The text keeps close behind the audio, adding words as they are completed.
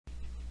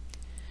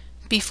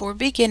Before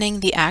beginning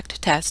the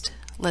ACT test,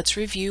 let's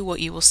review what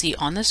you will see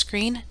on the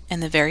screen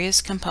and the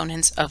various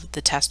components of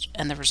the test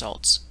and the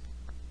results.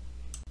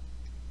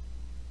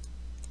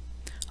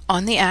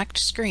 On the ACT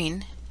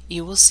screen,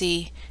 you will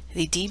see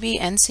the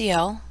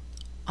DB-NCL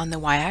on the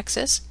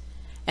y-axis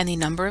and the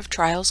number of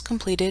trials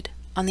completed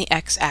on the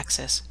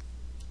x-axis.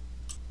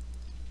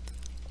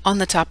 On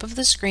the top of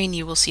the screen,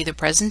 you will see the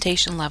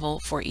presentation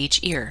level for each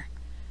ear.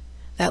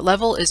 That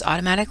level is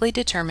automatically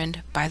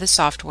determined by the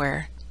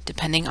software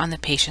depending on the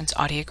patient's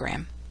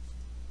audiogram.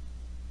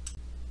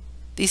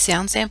 The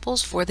sound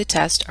samples for the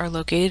test are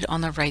located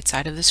on the right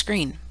side of the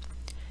screen.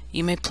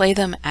 You may play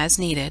them as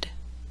needed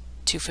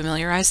to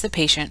familiarize the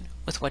patient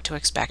with what to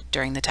expect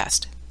during the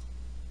test.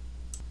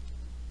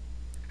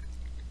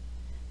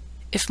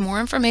 If more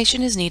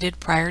information is needed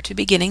prior to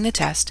beginning the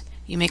test,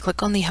 you may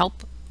click on the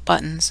Help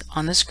buttons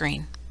on the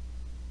screen.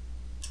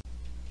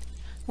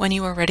 When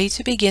you are ready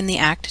to begin the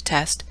ACT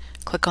test,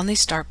 click on the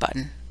Start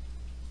button.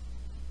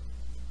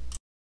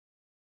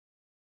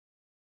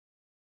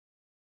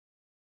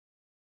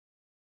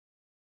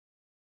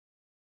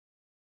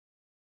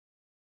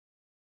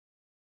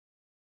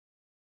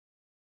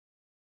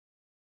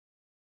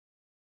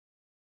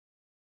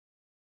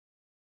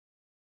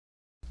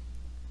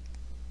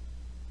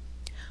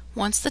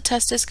 Once the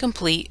test is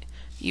complete,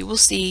 you will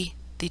see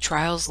the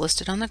trials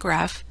listed on the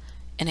graph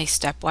in a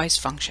stepwise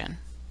function.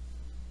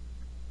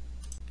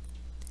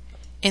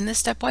 In the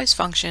stepwise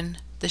function,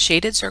 the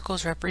shaded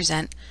circles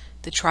represent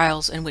the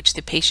trials in which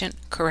the patient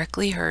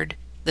correctly heard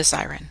the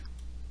siren.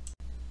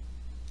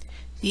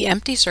 The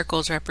empty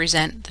circles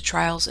represent the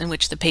trials in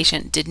which the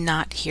patient did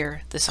not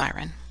hear the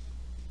siren.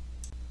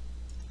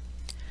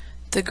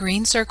 The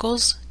green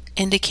circles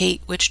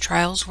indicate which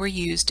trials were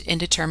used in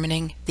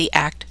determining the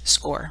ACT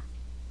score.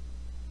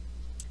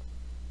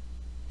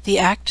 The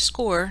ACT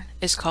score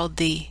is called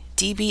the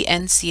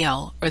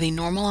DB-NCL, or the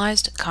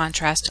Normalized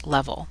Contrast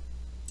Level.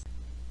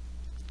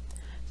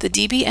 The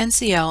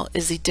DB-NCL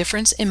is the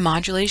difference in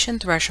modulation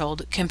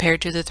threshold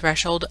compared to the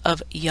threshold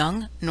of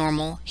young,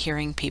 normal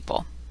hearing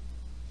people.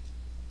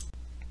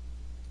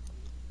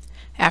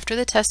 After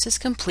the test is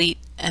complete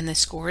and the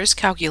score is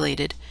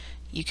calculated,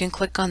 you can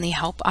click on the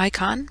Help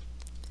icon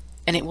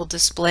and it will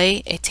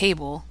display a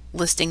table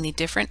listing the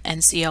different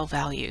NCL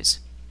values.